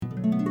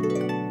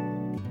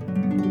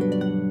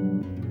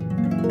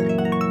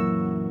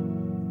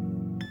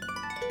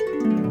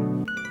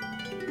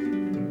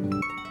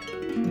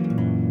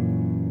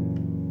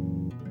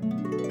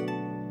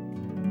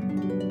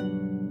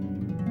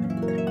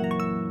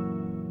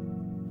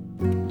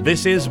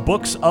This is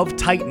Books of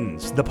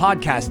Titans, the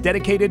podcast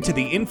dedicated to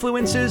the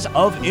influences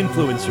of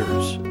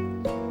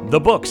influencers. The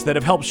books that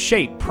have helped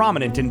shape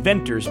prominent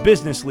inventors,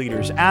 business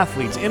leaders,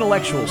 athletes,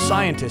 intellectuals,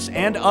 scientists,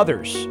 and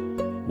others.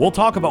 We'll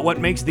talk about what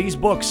makes these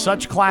books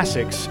such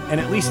classics and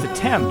at least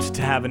attempt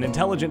to have an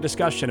intelligent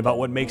discussion about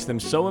what makes them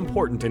so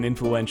important and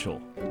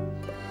influential.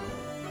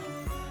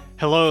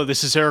 Hello,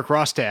 this is Eric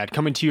Rostad,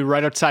 coming to you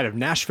right outside of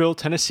Nashville,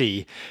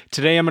 Tennessee.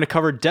 Today I'm going to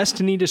cover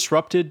Destiny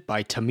Disrupted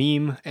by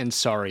Tamim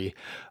Ansari,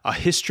 A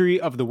History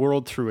of the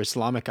World Through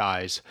Islamic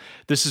Eyes.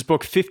 This is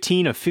book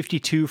 15 of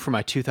 52 for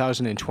my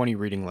 2020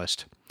 reading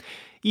list.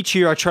 Each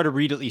year I try to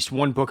read at least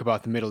one book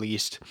about the Middle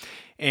East,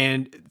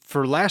 and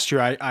for last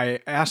year I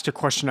asked a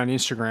question on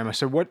Instagram. I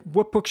said,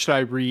 what book should I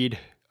read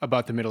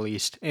about the Middle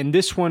East? And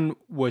this one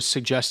was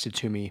suggested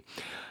to me.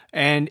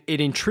 And it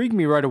intrigued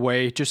me right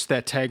away, just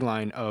that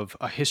tagline of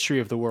A History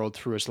of the World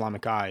Through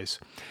Islamic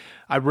Eyes.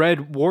 I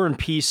read War and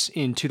Peace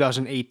in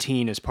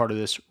 2018 as part of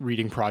this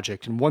reading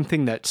project, and one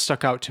thing that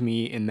stuck out to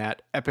me in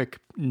that epic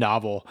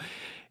novel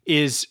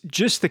is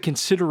just the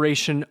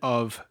consideration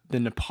of the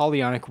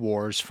Napoleonic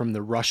Wars from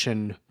the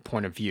Russian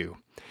point of view.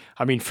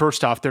 I mean,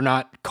 first off, they're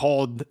not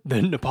called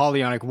the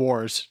Napoleonic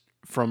Wars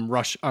from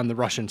on the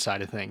Russian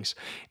side of things.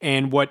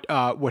 And what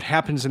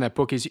happens in that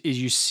book is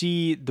you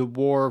see the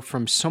war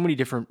from so many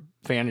different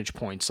vantage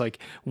points. Like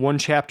one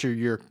chapter,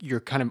 you're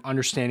kind of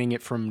understanding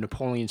it from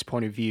Napoleon's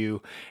point of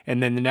view,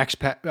 and then the next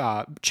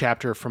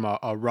chapter from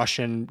a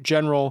Russian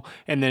general,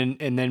 and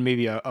then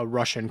maybe a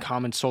Russian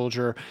common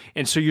soldier.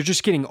 And so you're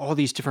just getting all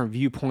these different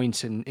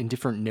viewpoints and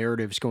different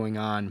narratives going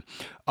on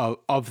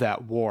of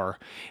that war.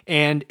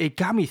 And it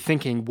got me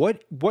thinking,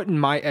 what in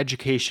my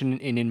education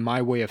and in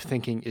my way of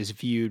thinking is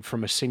viewed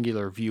from a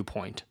singular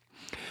viewpoint?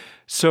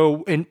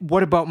 So, and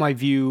what about my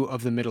view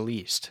of the Middle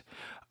East?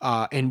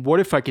 And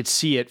what if I could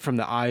see it from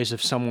the eyes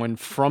of someone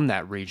from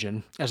that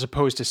region, as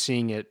opposed to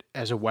seeing it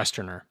as a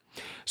Westerner?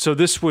 So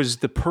this was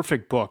the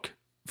perfect book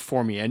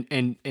for me.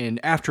 And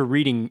after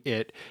reading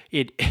it,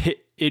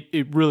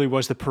 it really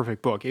was the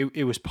perfect book.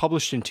 It was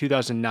published in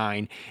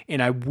 2009,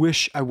 and I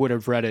wish I would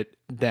have read it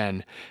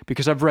then,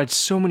 because I've read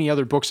so many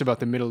other books about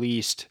the Middle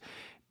East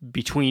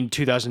between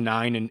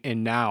 2009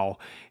 and now,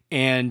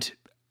 and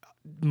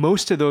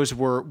most of those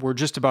were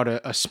just about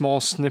a small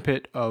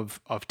snippet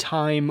of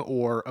time,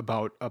 or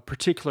about a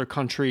particular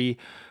country,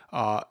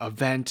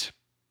 event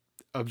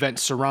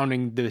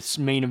surrounding this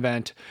main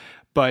event.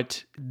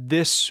 But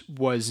this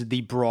was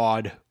the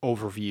broad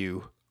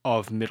overview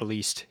of Middle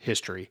East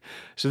history.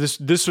 So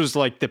this was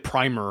like the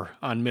primer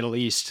on Middle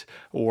East,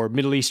 or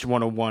Middle East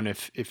 101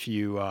 if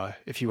you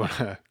want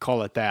to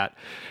call it that.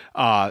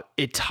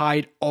 It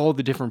tied all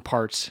the different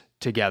parts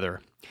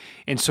together.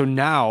 And so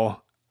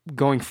now,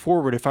 going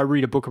forward, if I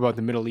read a book about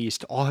the Middle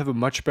East, I'll have a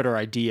much better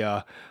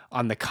idea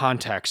on the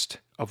context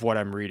of what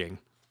I'm reading.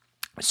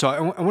 So I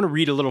want to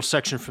read a little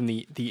section from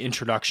the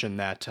introduction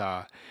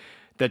that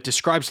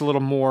describes a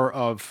little more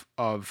of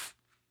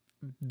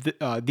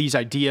these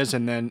ideas,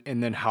 and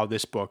then how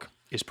this book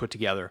is put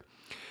together.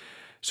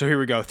 So here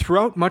we go.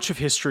 Throughout much of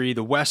history,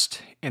 the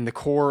West and the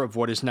core of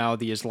what is now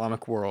the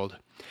Islamic world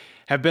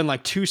have been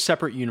like two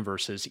separate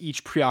universes,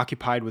 each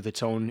preoccupied with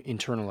its own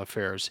internal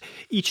affairs,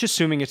 each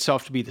assuming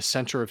itself to be the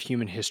center of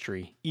human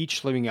history,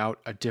 each living out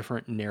a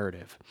different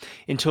narrative,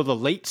 until the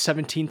late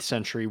 17th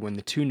century, when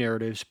the two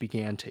narratives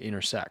began to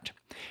intersect.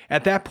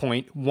 At that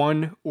point,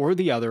 one or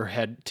the other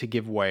had to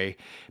give way,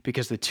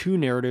 because the two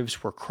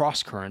narratives were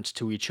cross-currents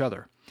to each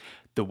other.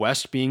 The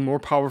West being more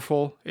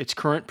powerful, its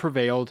current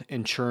prevailed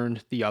and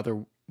churned the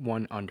other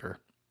one under.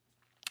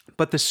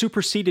 But the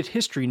superseded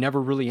history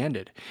never really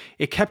ended.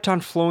 It kept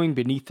on flowing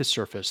beneath the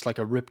surface like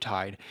a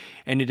riptide,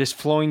 and it is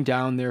flowing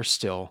down there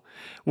still.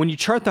 When you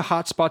chart the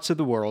hot spots of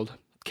the world,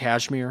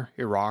 Kashmir,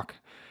 Iraq,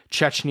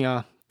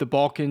 Chechnya, the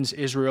Balkans,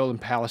 Israel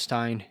and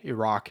Palestine,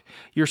 Iraq,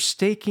 you're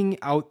staking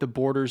out the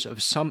borders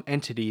of some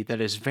entity that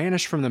has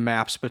vanished from the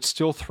maps but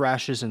still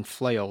thrashes and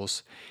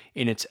flails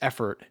in its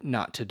effort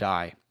not to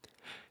die.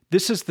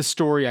 This is the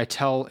story I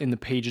tell in the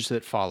pages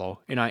that follow,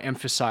 and I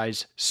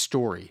emphasize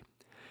story.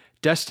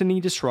 Destiny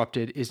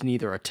Disrupted is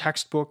neither a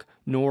textbook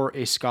nor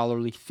a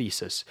scholarly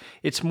thesis.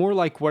 It's more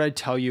like what I'd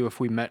tell you if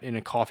we met in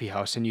a coffee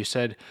house and you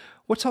said,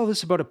 "What's all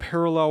this about a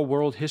parallel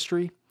world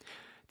history?"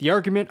 The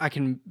argument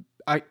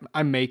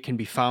I make can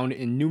be found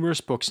in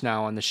numerous books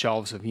now on the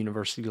shelves of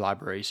university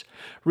libraries.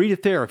 Read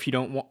it there if you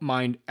don't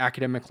mind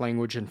academic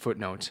language and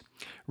footnotes.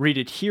 Read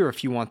it here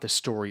if you want the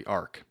story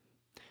arc.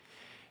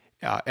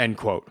 End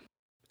quote.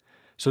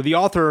 So the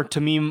author,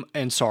 Tamim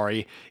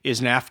Ansari,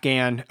 is an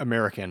Afghan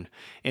American,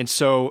 and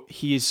so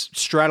he's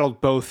straddled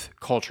both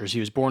cultures. He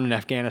was born in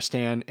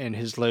Afghanistan and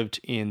has lived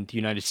in the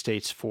United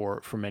States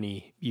for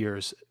many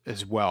years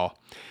as well.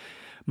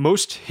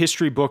 Most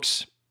history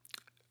books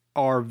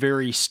are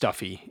very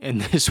stuffy,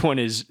 and this one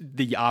is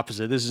the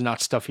opposite. This is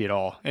not stuffy at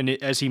all. And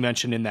as he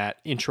mentioned in that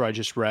intro I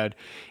just read,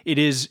 it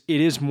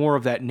is more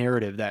of that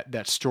narrative,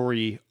 that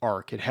story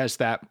arc. It has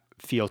that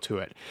feel to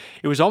it.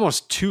 It was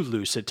almost too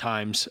loose at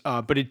times,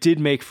 but it did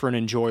make for an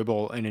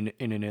enjoyable and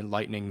an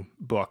enlightening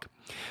book.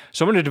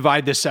 So I'm going to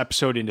divide this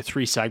episode into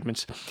 3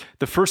 segments.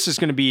 The first is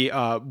going to be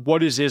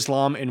what is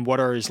Islam and what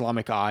are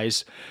Islamic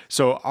eyes?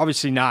 So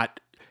obviously not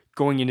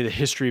going into the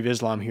history of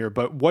Islam here,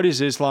 but what is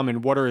Islam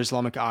and what are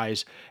Islamic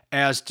eyes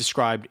as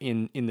described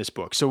in this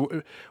book?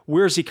 So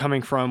where is he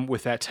coming from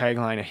with that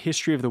tagline, a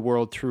history of the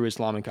world through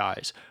Islamic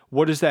eyes?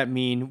 What does that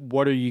mean?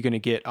 What are you going to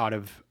get out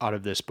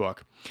of this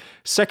book?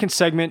 Second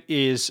segment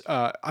is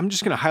I'm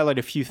just going to highlight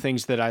a few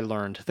things that I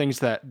learned, things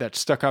that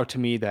stuck out to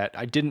me that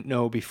I didn't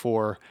know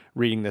before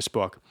reading this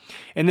book.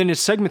 And then in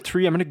segment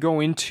 3, I'm going to go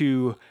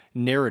into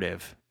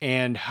narrative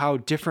and how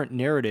different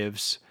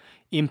narratives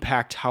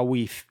impact how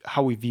we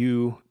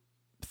view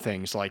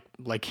things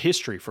like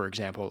history, for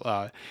example.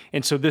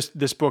 And so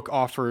this book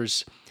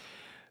offers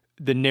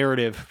the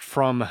narrative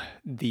from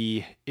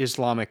the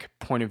Islamic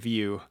point of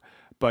view,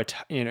 but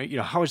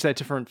how is that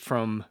different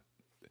from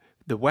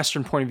the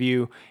Western point of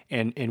view,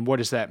 and what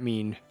does that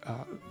mean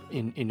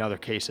in other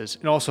cases?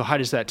 And also, how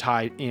does that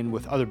tie in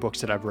with other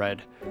books that I've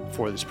read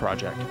for this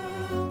project?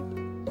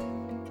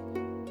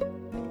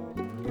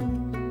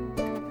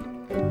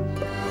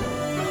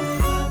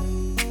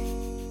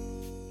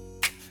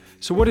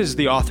 So what is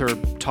the author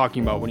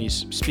talking about when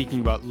he's speaking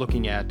about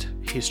looking at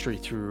history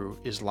through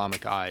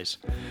Islamic eyes?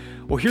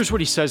 Well, here's what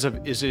he says of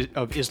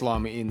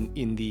Islam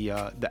in the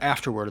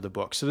afterword of the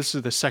book. So this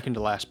is the second to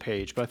last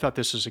page, but I thought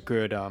this was a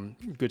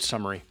good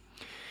summary.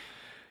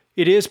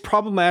 It is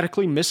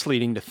problematically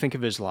misleading to think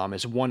of Islam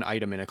as one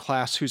item in a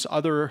class whose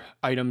other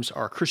items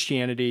are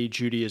Christianity,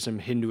 Judaism,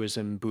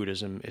 Hinduism,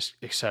 Buddhism,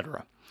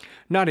 etc.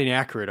 Not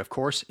inaccurate, of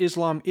course.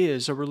 Islam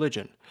is a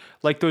religion.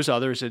 Like those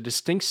others, a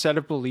distinct set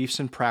of beliefs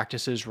and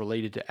practices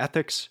related to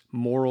ethics,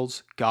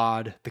 morals,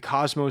 God, the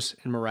cosmos,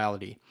 and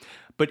morality.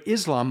 But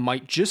Islam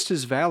might just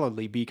as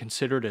validly be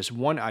considered as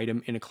one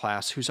item in a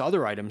class whose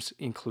other items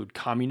include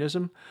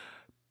communism,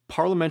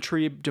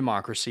 parliamentary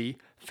democracy,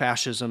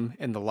 fascism,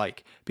 and the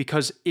like,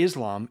 because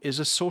Islam is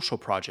a social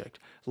project,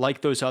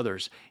 like those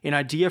others, an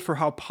idea for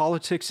how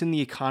politics and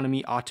the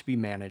economy ought to be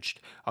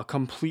managed, a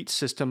complete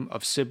system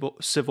of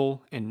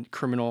civil and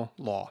criminal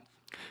law.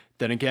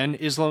 Then again,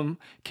 Islam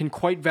can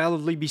quite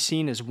validly be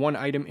seen as one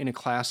item in a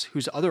class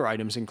whose other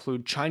items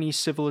include Chinese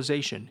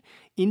civilization,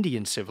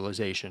 Indian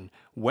civilization,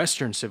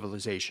 Western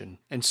civilization,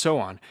 and so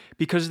on,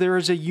 because there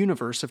is a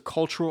universe of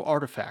cultural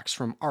artifacts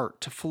from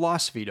art to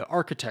philosophy to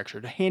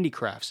architecture to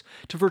handicrafts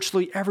to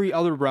virtually every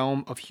other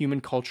realm of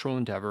human cultural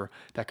endeavor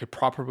that could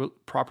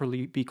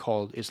properly be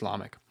called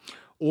Islamic.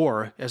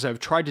 Or, as I've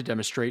tried to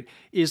demonstrate,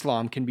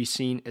 Islam can be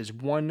seen as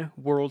one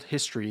world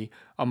history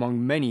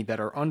among many that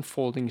are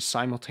unfolding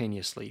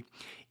simultaneously,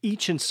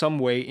 each in some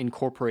way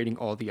incorporating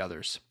all the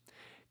others.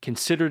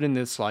 Considered in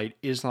this light,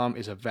 Islam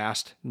is a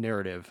vast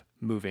narrative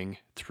moving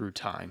through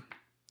time.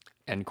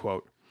 End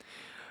quote.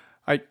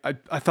 I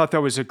thought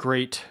that was a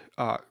great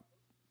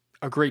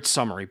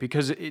summary,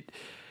 because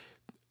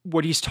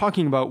what he's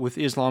talking about with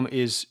Islam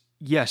is,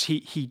 yes,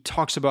 he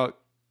talks about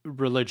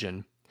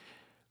religion.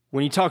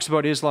 When he talks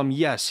about Islam,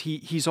 yes,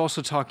 he's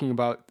also talking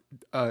about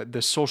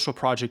the social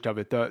project of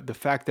it, the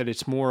fact that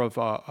it's more of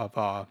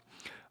a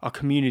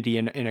community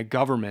and a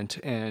government,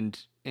 and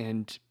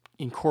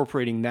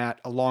incorporating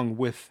that along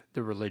with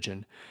the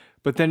religion.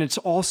 But then it's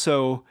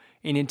also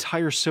an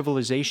entire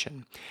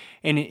civilization,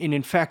 and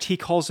in fact, he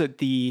calls it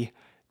the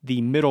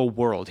middle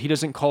world. He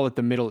doesn't call it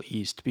the Middle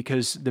East,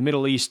 because the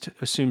Middle East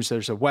assumes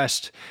there's a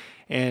West,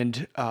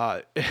 and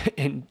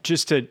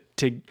just to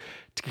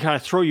kind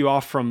of throw you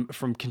off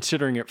from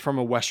considering it from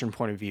a Western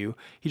point of view,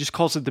 he just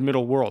calls it the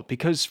middle world,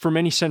 because for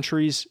many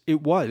centuries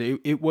it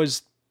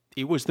was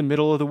the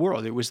middle of the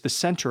world. It was the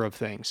center of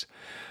things,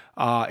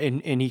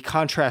 and he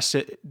contrasts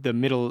the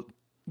middle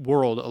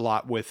world a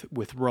lot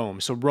with Rome.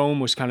 So Rome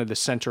was kind of the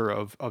center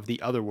of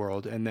the other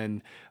world, and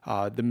then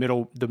the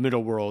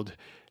middle world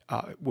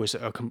was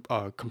a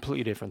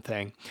completely different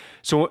thing.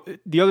 So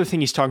the other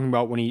thing he's talking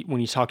about when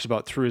he talks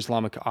about through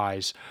Islamic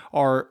eyes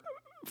are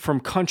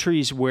from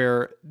countries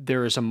where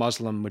there is a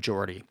Muslim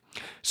majority.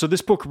 So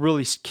this book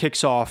really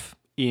kicks off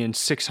in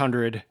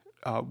 600,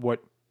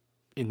 what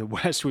in the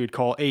West we would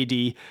call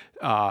AD,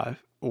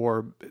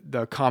 or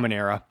the Common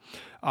Era.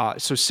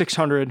 So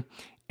 600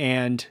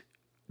 and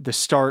the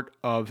start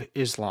of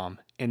Islam,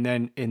 and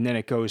then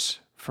it goes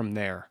from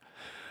there.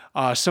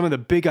 Some of the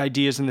big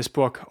ideas in this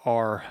book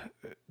are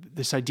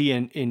this idea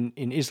in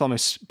Islam,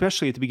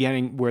 especially at the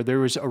beginning, where there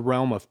was a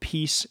realm of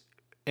peace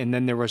and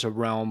then there was a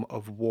realm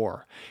of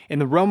war.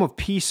 And the realm of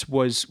peace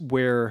was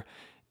where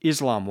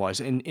Islam was,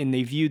 and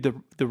they viewed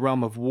the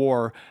realm of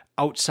war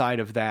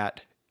outside of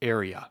that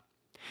area.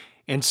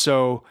 And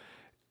so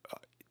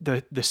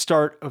the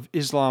start of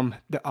Islam,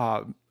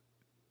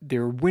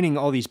 they're winning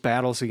all these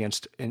battles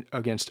against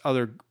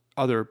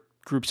other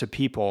groups of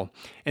people,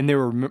 and they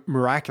were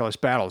miraculous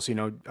battles.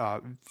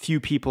 Few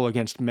people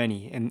against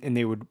many, and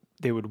they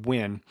would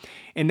win,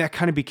 and that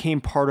kind of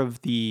became part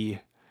of the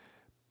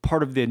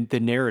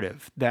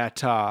narrative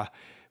that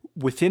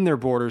within their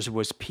borders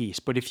was peace.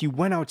 But if you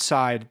went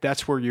outside,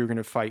 that's where you're going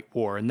to fight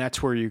war, and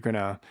that's where you're going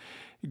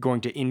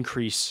to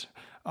increase.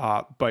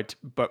 But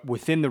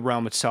within the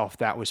realm itself,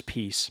 that was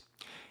peace.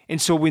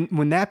 And so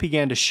when that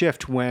began to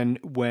shift, when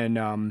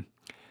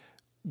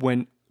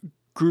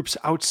groups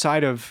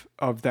outside of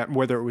that,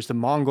 whether it was the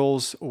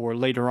Mongols or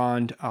later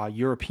on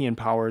European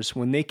powers,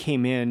 when they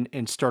came in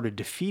and started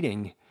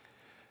defeating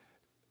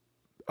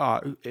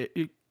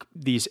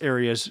these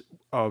areas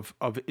of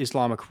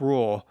Islamic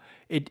rule,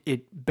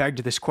 it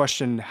begged this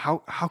question: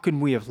 how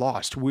can we have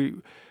lost?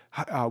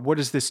 What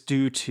does this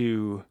do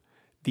to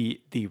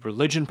the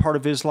religion part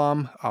of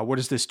Islam? What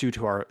does this do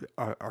to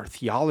our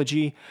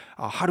theology?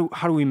 How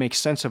do we make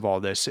sense of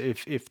all this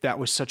if that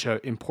was such an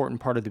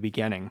important part of the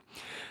beginning?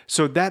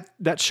 So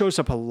that shows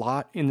up a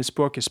lot in this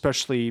book,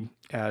 especially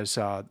as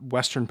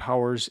Western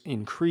powers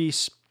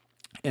increase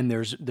and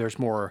there's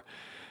more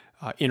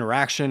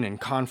interaction and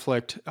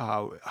conflict.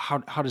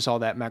 How does all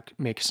that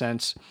make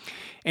sense?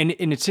 And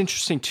it's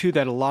interesting too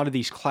that a lot of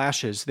these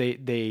clashes,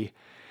 the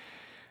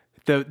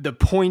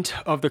point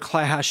of the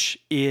clash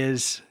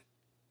is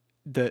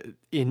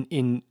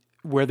in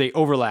where they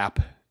overlap,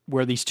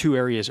 where these two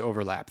areas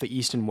overlap, the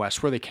East and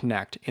West, where they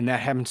connect, and that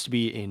happens to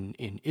be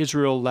in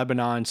Israel,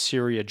 Lebanon,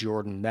 Syria,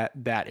 Jordan,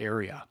 that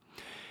area,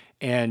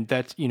 and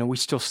that's, we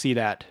still see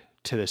that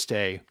to this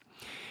day.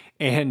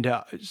 And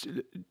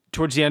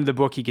towards the end of the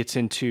book, he gets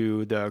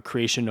into the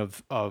creation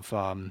of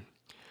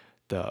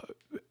the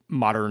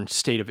modern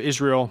state of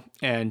Israel,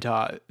 and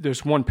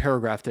there's one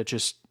paragraph that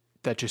just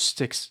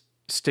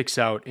sticks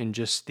out in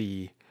just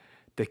the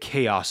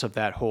chaos of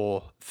that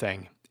whole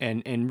thing,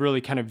 and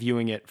really kind of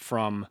viewing it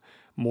from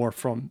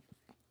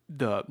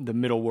the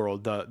middle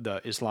world,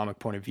 the Islamic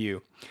point of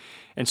view.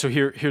 And so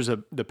here's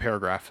the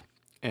paragraph,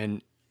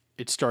 and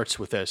it starts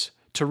with this: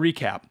 to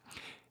recap,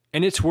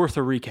 and it's worth a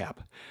recap.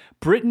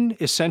 Britain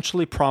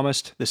essentially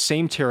promised the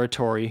same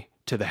territory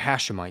to the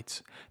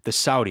Hashemites, the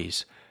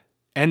Saudis,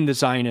 and the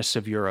Zionists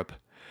of Europe.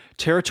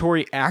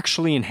 Territory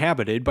actually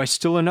inhabited by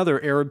still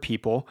another Arab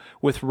people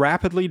with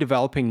rapidly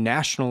developing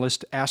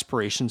nationalist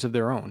aspirations of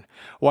their own,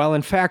 while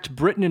in fact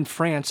Britain and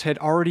France had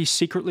already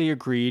secretly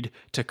agreed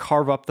to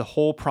carve up the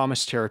whole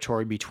promised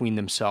territory between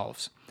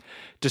themselves.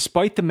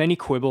 Despite the many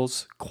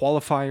quibbles,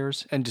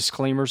 qualifiers, and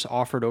disclaimers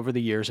offered over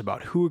the years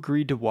about who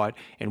agreed to what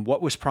and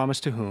what was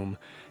promised to whom,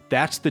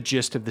 that's the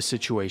gist of the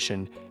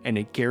situation, and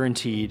it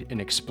guaranteed an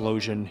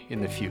explosion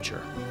in the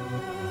future.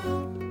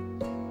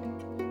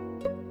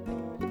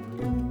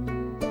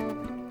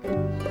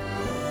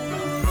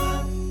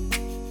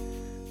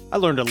 I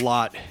learned a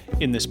lot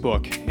in this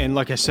book, and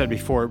like I said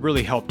before, it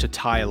really helped to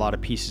tie a lot of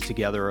pieces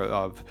together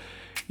of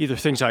either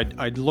things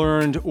I'd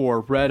learned or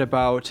read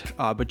about,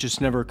 but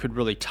just never could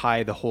really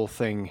tie the whole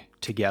thing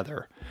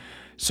together.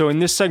 So in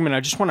this segment, I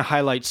just want to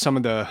highlight some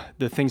of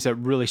the things that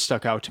really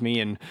stuck out to me,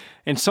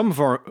 and some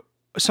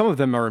of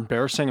them are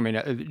embarrassing. I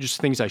mean,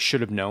 just things I should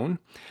have known,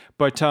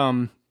 but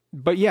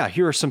yeah,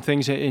 here are some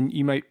things, and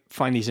you might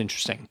find these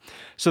interesting.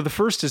 So the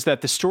first is that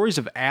the stories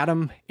of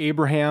Adam,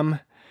 Abraham,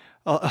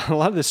 a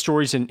lot of the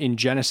stories in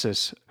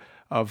Genesis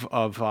of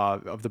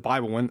the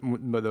Bible,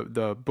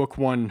 the book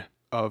one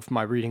of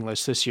my reading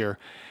list this year,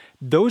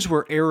 those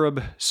were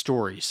Arab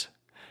stories.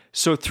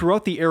 So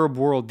throughout the Arab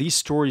world, these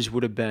stories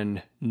would have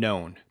been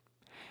known.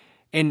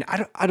 And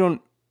I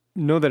don't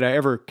know that I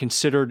ever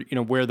considered,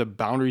 where the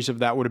boundaries of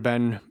that would have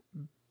been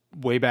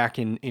way back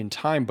in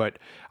time, but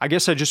I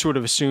guess I just would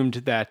have assumed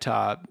that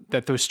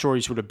those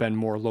stories would have been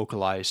more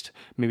localized,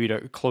 maybe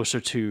closer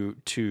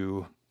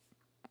to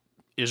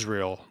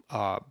Israel,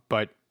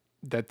 but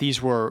that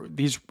these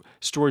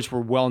stories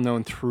were well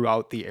known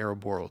throughout the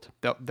Arab world.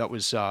 That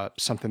was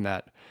something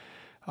that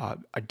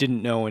I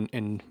didn't know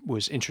and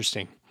was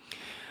interesting.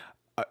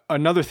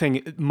 Another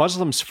thing,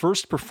 Muslims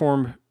first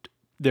performed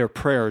their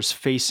prayers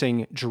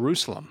facing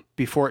Jerusalem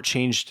before it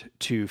changed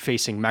to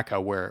facing Mecca,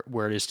 where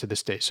it is to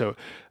this day. So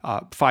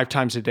 5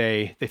 times a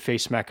day they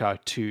face Mecca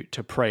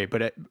to pray,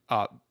 but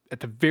at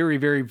the very,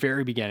 very,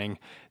 very beginning,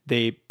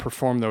 they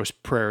perform those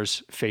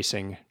prayers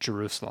facing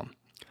Jerusalem.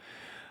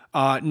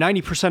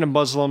 90% of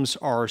Muslims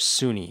are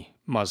Sunni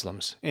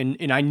Muslims,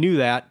 and I knew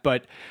that,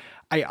 but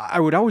I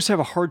would always have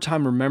a hard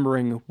time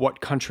remembering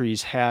what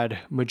countries had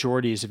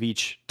majorities of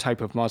each type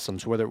of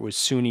Muslims, whether it was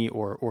Sunni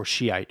or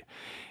Shiite.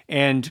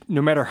 And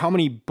no matter how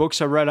many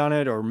books I read on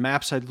it or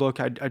maps I'd look,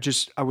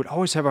 I would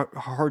always have a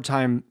hard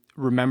time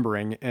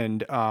remembering.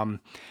 And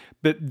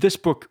but this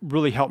book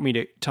really helped me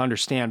to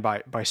understand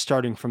by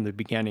starting from the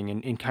beginning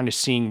and kind of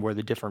seeing where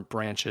the different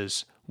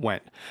branches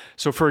went.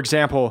 So, for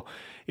example,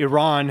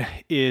 Iran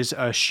is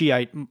a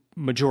Shiite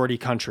majority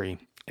country,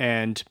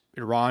 and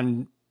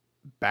Iran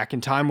back in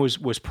time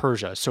was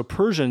Persia. So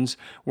Persians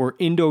were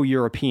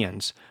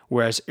Indo-Europeans,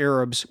 whereas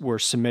Arabs were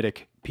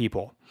Semitic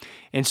people.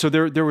 And so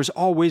there was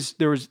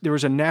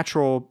a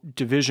natural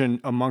division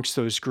amongst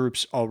those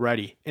groups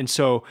already. And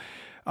so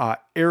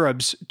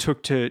Arabs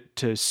took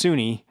to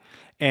Sunni,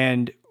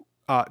 and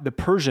the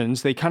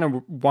Persians, they kind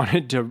of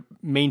wanted to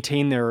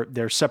maintain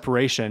their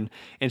separation,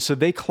 and so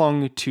they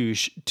clung to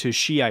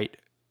Shiite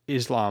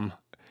Islam,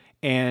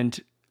 and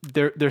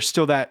there's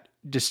still that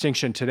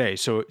distinction today.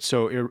 So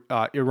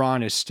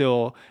Iran is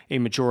still a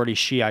majority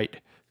Shiite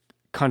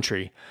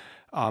country.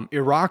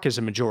 Iraq is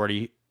a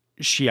majority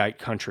Shiite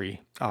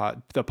country.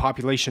 The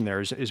population there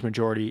is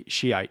majority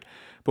Shiite.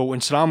 But when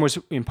Saddam was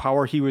in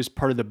power, he was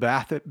part of the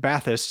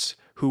Baathists,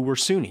 who were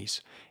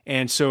Sunnis.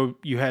 And so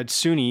you had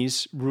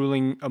Sunnis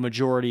ruling a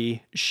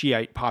majority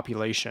Shiite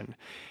population.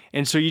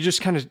 And so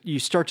you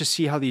start to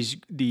see how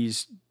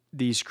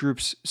these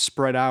groups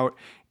spread out,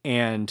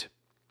 and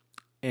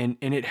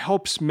it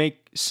helps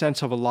make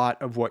sense of a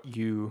lot of what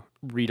you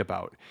read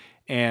about.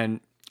 And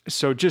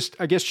so just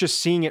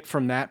seeing it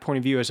from that point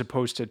of view, as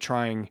opposed to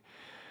trying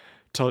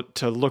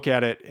to look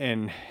at it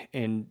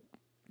and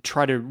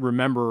try to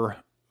remember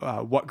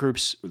what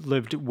groups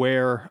lived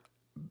where,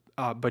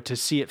 but to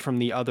see it from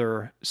the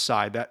other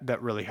side,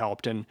 that really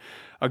helped. And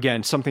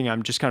again, something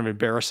I'm just kind of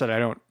embarrassed that I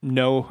don't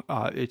know.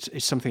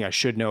 It's something I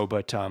should know,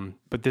 but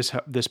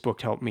this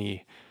book helped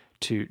me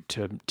to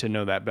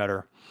know that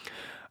better.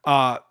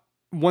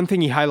 One thing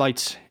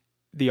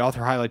the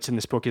author highlights in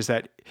this book, is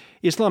that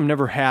Islam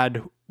never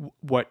had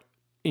what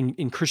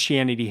in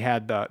Christianity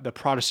had the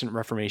Protestant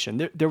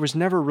Reformation. There was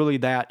never really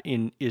that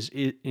in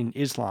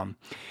Islam.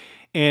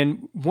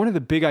 And one of the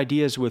big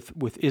ideas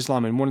with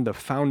Islam, and one of the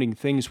founding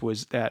things,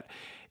 was that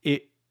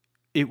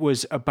it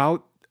was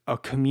about a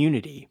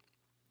community.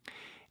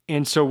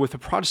 And so with the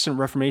Protestant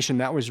Reformation,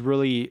 that was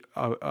really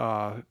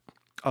a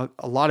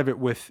lot of it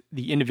with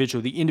the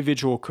individual. The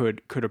individual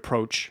could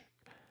approach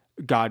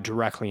God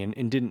directly,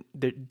 and didn't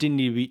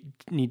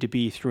need to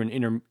be through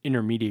an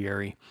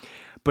intermediary.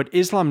 But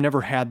Islam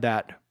never had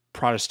that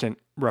Protestant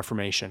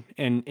Reformation,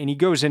 and he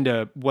goes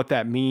into what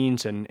that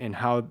means and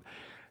how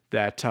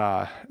that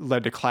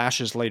led to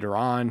clashes later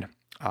on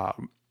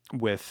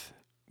with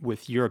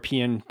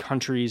European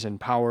countries and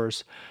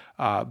powers.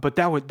 But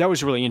that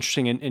was really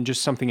interesting, and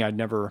just something I'd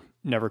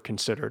never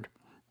considered.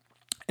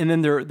 And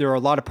then there are a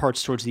lot of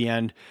parts towards the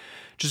end,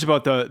 just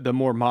about the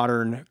more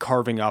modern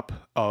carving up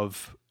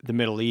of the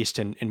Middle East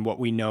and what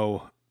we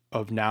know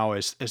of now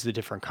as the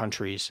different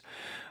countries.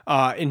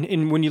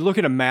 And when you look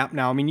at a map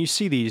now, I mean, you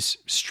see these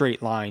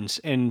straight lines,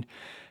 and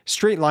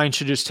straight lines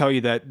should just tell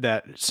you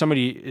that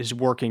somebody is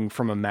working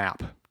from a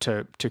map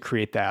to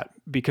create that,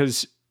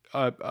 because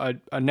a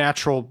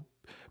natural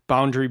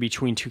boundary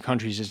between two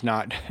countries is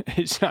not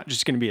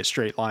just going to be a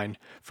straight line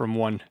from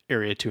one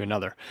area to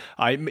another.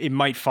 It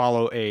might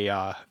follow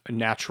a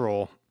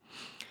natural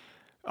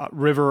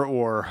river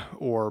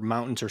or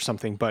mountains or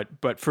something,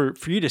 but for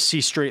you to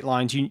see straight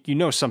lines, you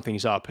know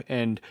something's up,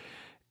 and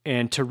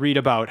to read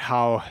about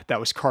how that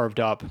was carved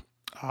up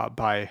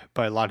by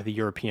a lot of the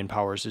European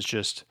powers is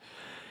just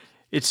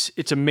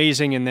it's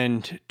amazing. And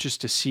then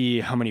just to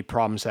see how many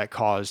problems that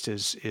caused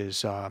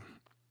is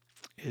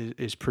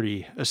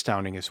pretty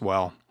astounding as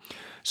well.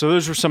 So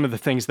those were some of the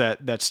things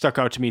that stuck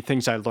out to me,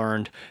 things I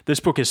learned. This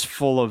book is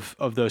full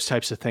of those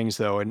types of things,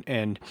 though,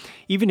 and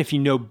even if you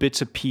know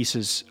bits and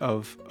pieces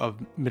of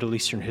Middle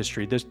Eastern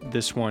history,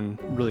 this one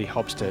really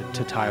helps to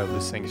tie all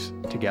those things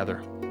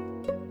together.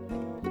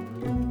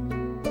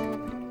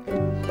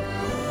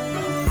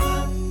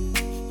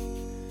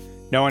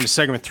 Now on to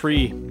segment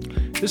 3.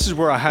 This is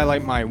where I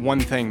highlight my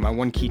one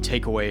key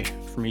takeaway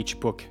from each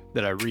book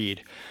that I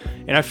read.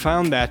 And I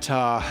found that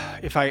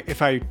if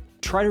I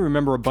try to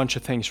remember a bunch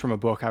of things from a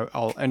book,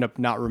 I'll end up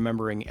not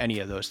remembering any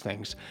of those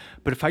things.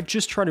 But if I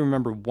just try to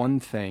remember one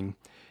thing,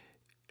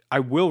 I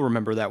will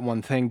remember that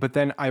one thing, but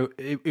then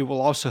it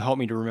will also help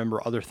me to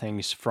remember other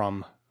things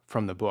from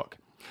the book.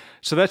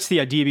 So that's the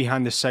idea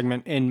behind this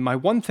segment. And my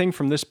one thing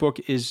from this book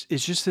is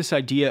just this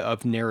idea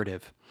of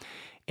narrative,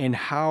 and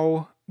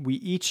how we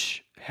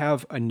each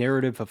have a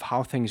narrative of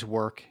how things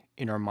work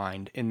in our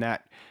mind. And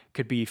that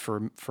could be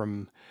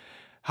from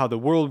how the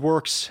world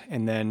works,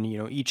 and then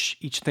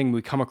each thing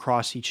we come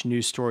across, each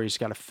news story has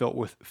got to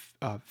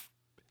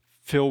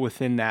fill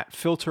within that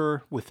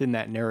filter, within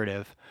that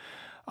narrative,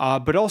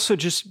 but also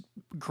just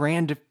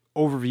grand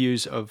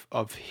overviews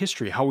of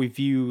history, how we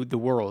view the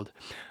world.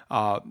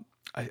 I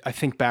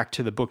think back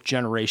to the book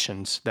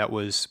Generations that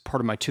was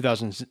part of my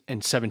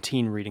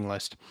 2017 reading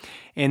list,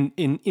 and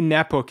in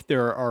that book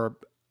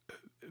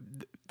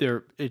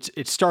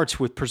it starts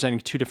with presenting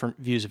two different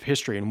views of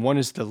history, and one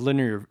is the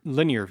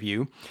linear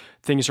view.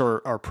 Things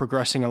are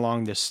progressing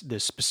along this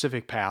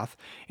specific path,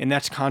 and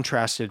that's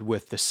contrasted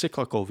with the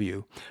cyclical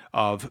view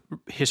of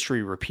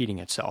history repeating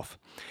itself.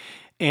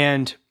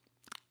 And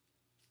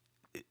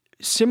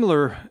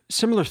similar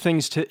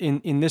things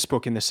in this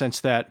book, in the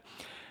sense that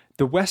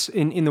the West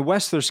in the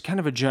West, there's kind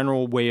of a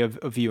general way of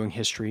viewing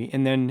history,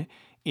 and then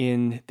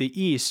in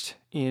the East,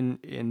 in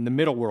the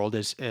middle world,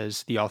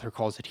 as the author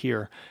calls it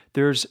here,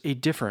 there's a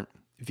different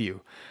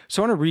view.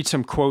 So I want to read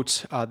some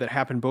quotes that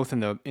happen both in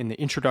the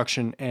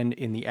introduction and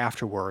in the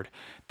afterword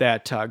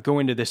that go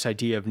into this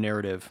idea of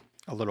narrative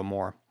a little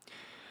more.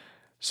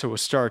 So we'll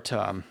start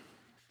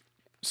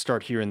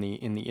here in the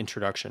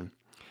introduction.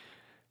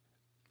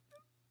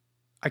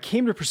 I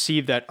came to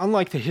perceive that,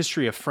 unlike the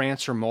history of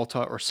France or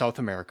Malta or South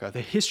America,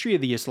 the history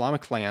of the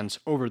Islamic lands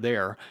over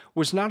there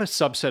was not a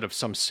subset of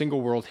some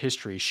single world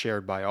history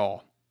shared by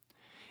all.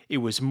 It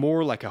was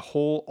more like a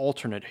whole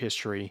alternate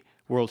history,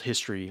 world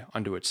history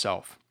unto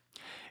itself.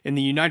 In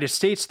the United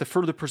States, the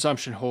further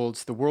presumption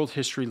holds the world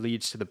history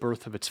leads to the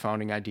birth of its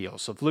founding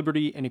ideals of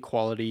liberty and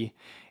equality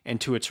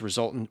and to its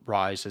resultant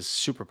rise as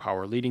a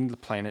superpower leading the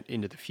planet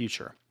into the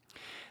future.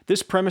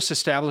 This premise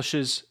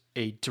establishes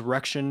a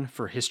direction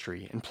for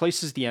history and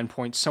places the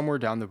endpoint somewhere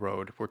down the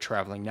road we're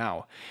traveling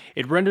now.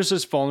 It renders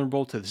us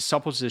vulnerable to the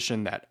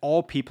supposition that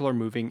all people are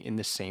moving in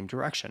the same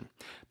direction,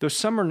 though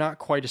some are not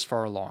quite as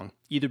far along,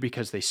 either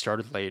because they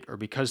started late or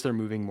because they're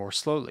moving more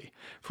slowly,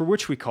 for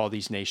which we call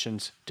these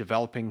nations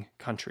developing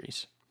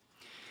countries.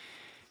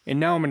 And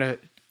now I'm going to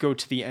go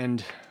to the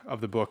end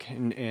of the book,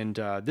 and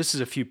this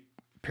is a few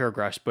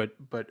paragraphs, but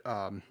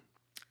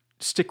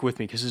stick with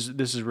me because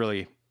this is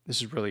really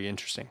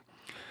interesting.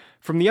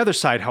 From the other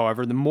side,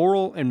 however, the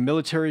moral and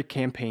military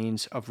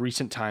campaigns of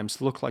recent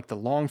times look like the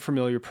long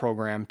familiar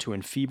program to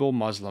enfeeble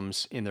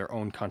Muslims in their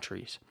own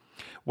countries.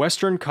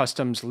 Western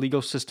customs,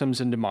 legal systems,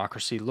 and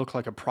democracy look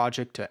like a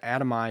project to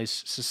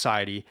atomize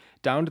society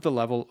down to the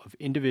level of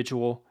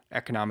individual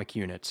economic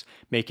units,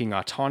 making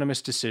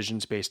autonomous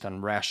decisions based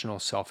on rational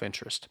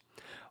self-interest.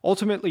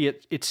 Ultimately,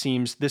 it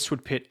seems this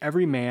would pit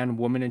every man,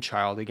 woman, and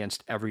child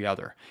against every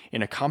other,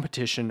 in a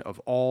competition of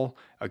all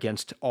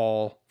against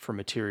all for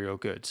material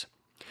goods.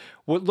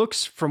 What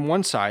looks from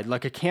one side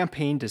like a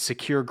campaign to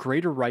secure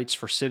greater rights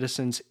for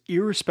citizens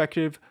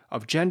irrespective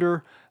of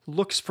gender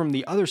looks from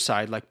the other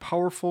side like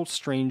powerful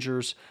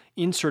strangers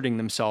inserting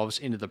themselves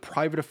into the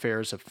private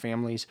affairs of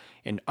families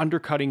and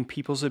undercutting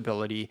people's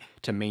ability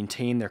to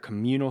maintain their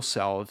communal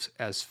selves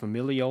as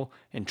familial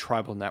and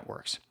tribal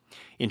networks.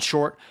 In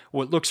short,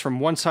 what looks from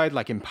one side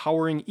like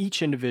empowering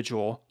each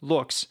individual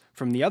looks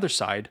from the other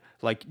side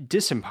like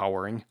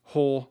disempowering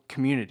whole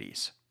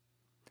communities.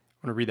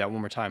 I want to read that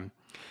one more time.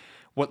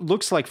 What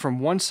looks like from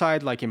one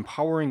side like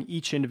empowering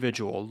each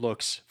individual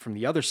looks from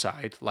the other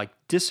side like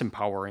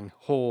disempowering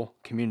whole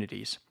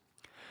communities.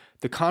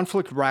 The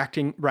conflict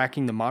racking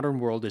the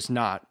modern world is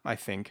not, I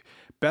think,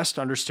 best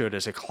understood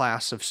as a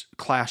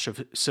clash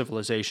of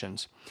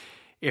civilizations.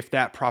 If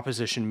that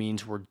proposition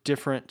means we're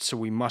different, so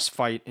we must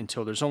fight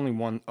until there's only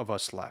one of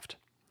us left.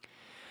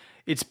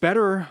 It's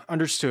better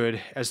understood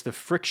as the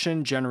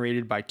friction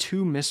generated by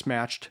two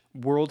mismatched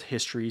world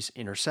histories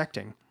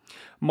intersecting.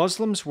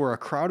 Muslims were a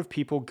crowd of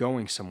people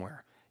going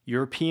somewhere.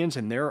 Europeans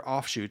and their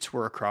offshoots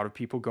were a crowd of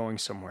people going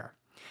somewhere.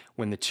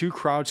 When the two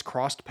crowds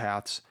crossed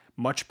paths,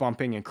 much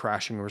bumping and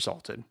crashing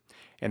resulted,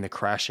 and the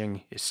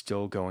crashing is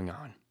still going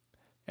on.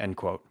 End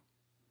quote.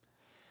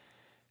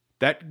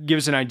 That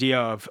gives an idea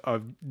of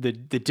the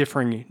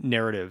differing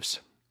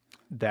narratives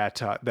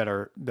that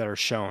are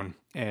shown,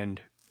 and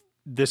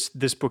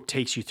this book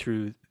takes you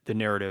through the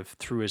narrative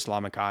through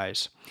Islamic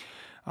eyes.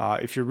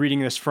 If you're reading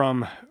this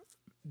from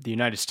the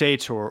United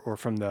States or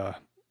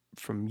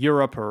from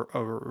Europe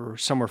or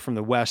somewhere from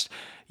the West,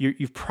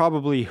 you've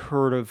probably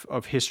heard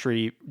of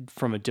history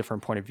from a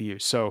different point of view.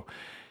 So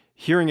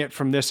hearing it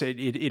from this,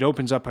 it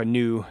opens up a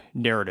new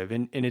narrative,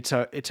 and it's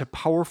a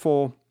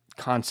powerful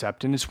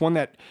concept, and it's one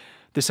that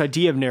this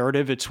idea of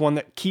narrative, it's one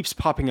that keeps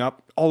popping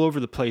up all over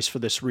the place for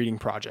this reading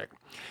project.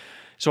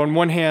 So on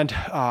one hand,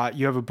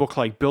 you have a book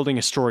like Building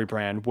a Story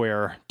Brand,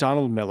 where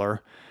Donald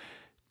Miller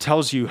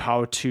tells you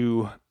how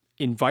to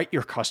invite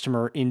your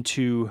customer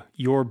into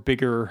a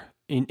bigger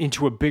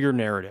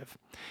narrative.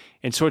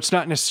 And so it's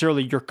not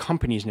necessarily your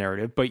company's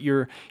narrative, but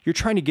you're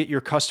trying to get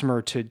your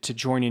customer to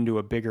join into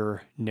a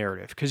bigger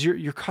narrative, because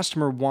your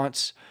customer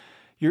wants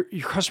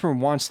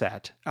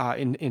that.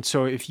 And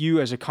so if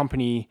you as a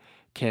company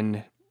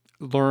can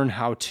learn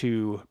how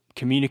to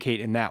communicate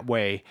in that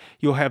way,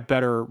 you'll have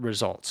better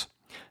results.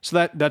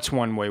 So that's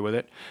one way with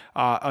it.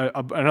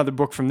 Another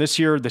book from this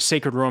year, The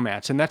Sacred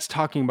Romance, and that's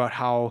talking about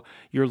how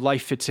your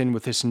life fits in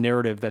with this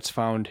narrative that's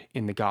found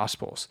in the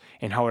Gospels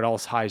and how it all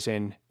ties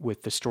in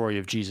with the story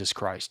of Jesus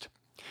Christ.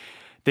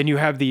 Then you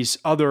have these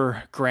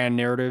other grand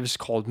narratives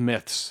called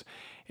myths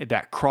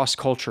that cross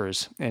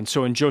cultures. And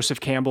so in Joseph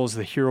Campbell's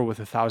The Hero with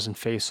 1,000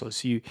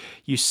 Faces,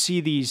 you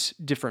see these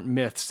different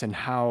myths and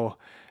how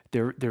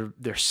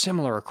they're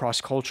similar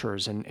across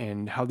cultures,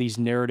 and how these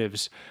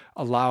narratives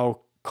allow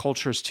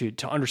cultures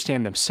to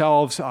understand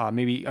themselves,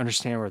 maybe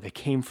understand where they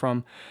came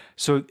from.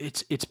 So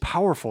it's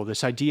powerful,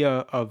 this idea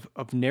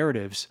of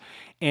narratives,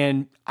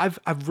 and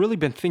I've really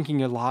been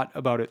thinking a lot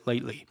about it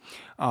lately.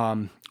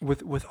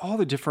 With all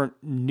the different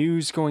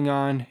news going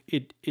on,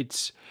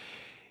 it's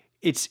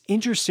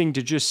interesting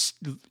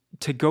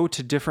to go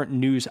to different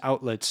news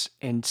outlets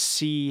and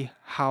see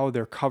how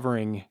they're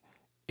covering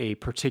a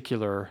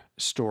particular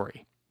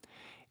story.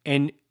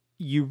 And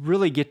you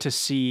really get to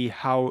see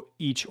how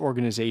each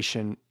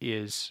organization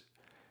is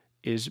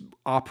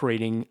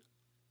operating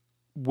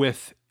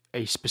with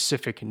a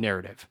specific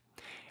narrative.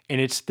 And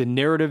it's the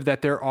narrative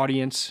that their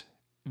audience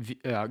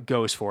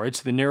goes for.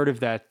 It's the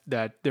narrative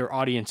that their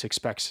audience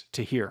expects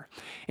to hear.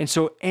 And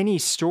so any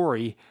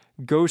story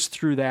goes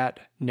through that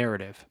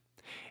narrative.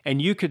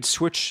 And you could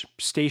switch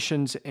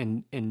stations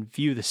and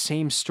view the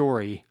same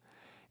story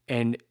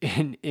and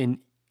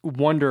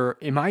wonder,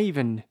 am I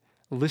even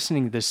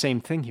listening to the same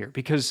thing here?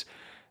 Because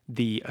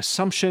the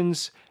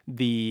assumptions,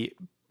 the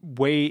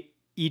way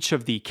each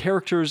of the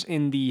characters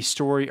in the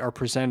story are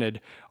presented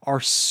are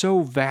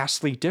so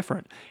vastly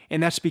different.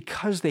 And that's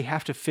because they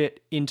have to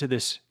fit into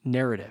this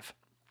narrative.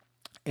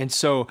 And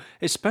so,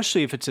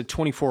 especially if it's a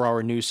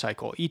 24-hour news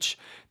cycle,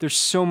 there's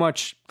so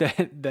much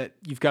that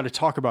you've got to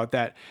talk about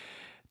that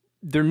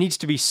there needs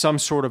to be some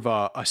sort of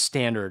a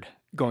standard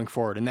going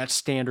forward. And that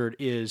standard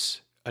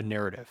is a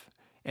narrative.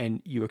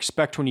 And you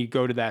expect when you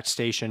go to that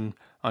station,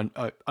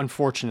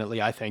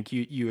 unfortunately, I think,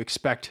 you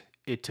expect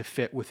it to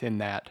fit within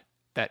that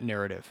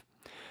narrative.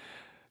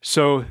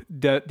 So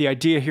the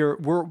idea here,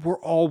 we're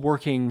all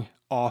working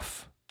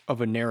off of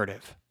a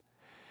narrative.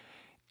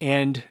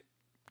 And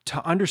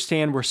to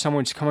understand where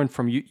someone's coming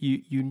from,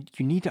 you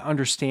need to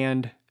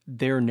understand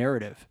their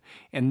narrative.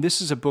 And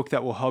this is a book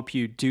that will help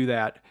you do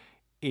that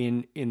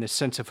in the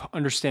sense of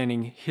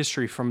understanding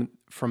history from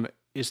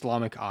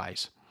Islamic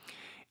eyes.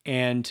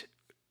 And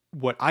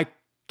what I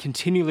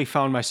continually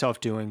found myself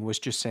doing was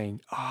just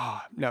saying,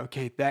 no,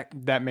 okay,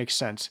 that makes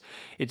sense.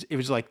 It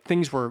was like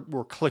things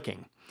were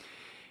clicking.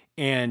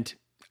 And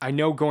I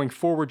know going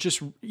forward,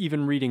 just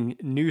even reading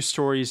news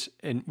stories,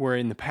 and where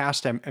in the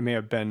past I may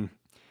have been,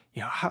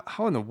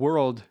 how in the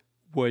world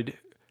would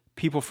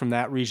people from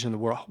that region of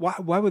the world,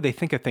 why would they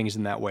think of things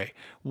in that way?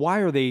 Why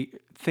are they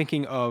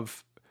thinking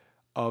of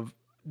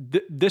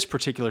this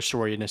particular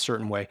story in a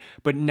certain way?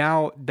 But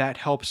now that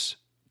helps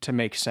to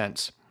make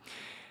sense.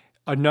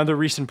 Another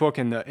recent book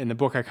in the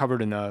book I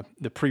covered in the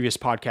previous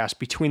podcast,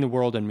 Between the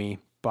World and Me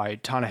by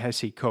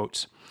Ta-Nehisi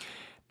Coates.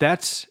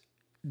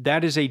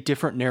 That is a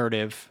different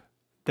narrative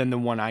than the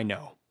one I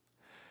know.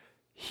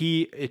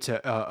 It's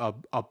a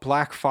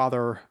black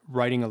father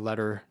writing a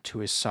letter to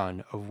his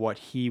son of what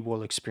he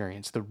will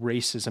experience, the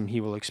racism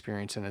he will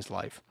experience in his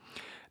life.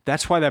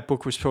 That's why that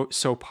book was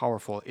so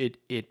powerful.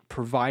 It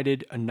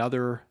provided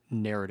another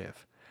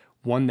narrative,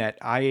 one that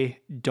I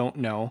don't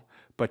know,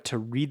 but to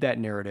read that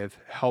narrative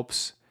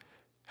helps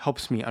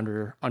me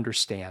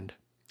understand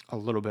a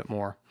little bit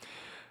more.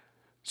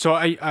 So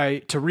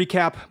to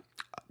recap,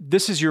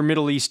 this is your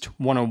Middle East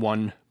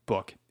 101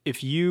 book.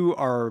 If you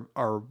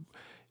are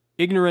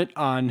ignorant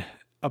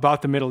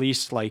about the Middle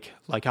East like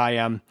I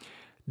am,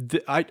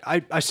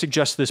 I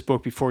suggest this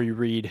book before you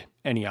read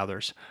any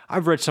others.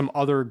 I've read some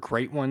other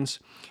great ones,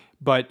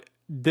 but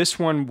this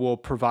one will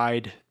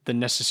provide the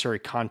necessary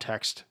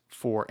context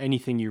for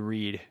anything you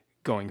read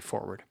going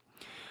forward.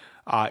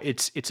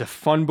 It's a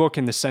fun book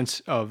in the sense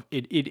of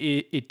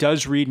it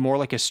does read more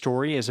like a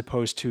story as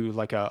opposed to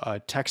like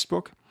a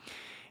textbook,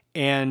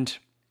 and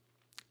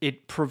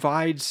it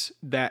provides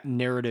that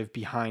narrative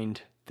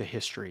behind the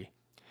history.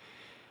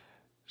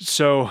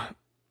 So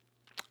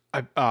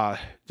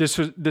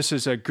this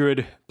is a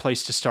good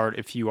place to start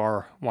if you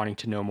are wanting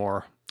to know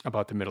more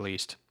about the Middle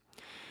East.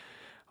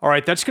 All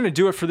right, that's going to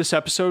do it for this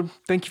episode.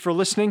 Thank you for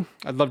listening.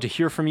 I'd love to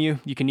hear from you.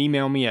 You can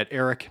email me at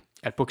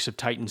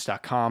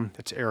eric@booksoftitans.com.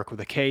 That's Eric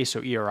with a K,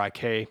 so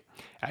ERIK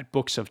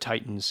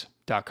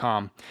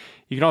 @booksoftitans.com.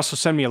 You can also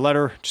send me a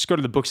letter. Just go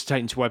to the Books of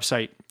Titans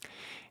website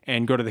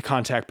and go to the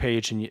contact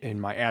page,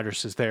 and my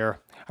address is there.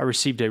 I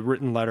received a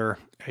written letter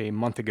a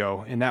month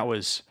ago, and that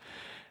was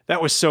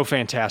so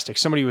fantastic.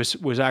 Somebody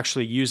was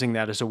actually using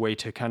that as a way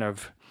to kind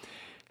of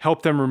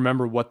help them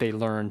remember what they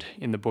learned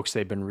in the books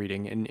they've been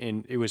reading,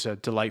 and it was a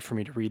delight for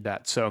me to read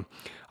that. So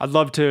I'd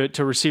love to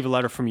receive a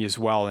letter from you as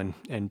well,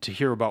 and to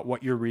hear about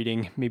what you're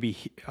reading, maybe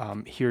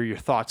hear your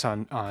thoughts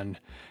on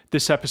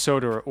this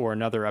episode or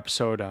another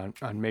episode on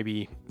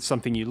maybe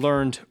something you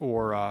learned,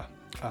 or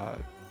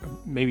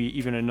maybe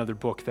even another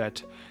book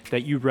that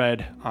you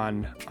read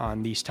on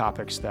these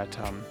topics that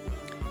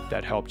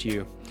helped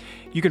you.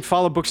 You can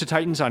follow Books of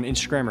Titans on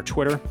Instagram or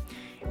Twitter,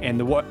 and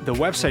the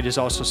website is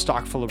also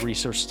stock full of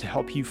resources to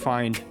help you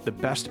find the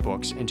best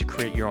books and to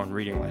create your own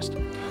reading list.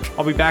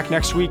 I'll be back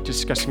next week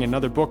discussing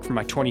another book from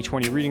my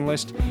 2020 reading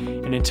list,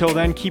 and until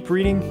then, keep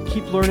reading,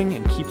 keep learning,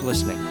 and keep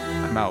listening.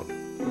 I'm out.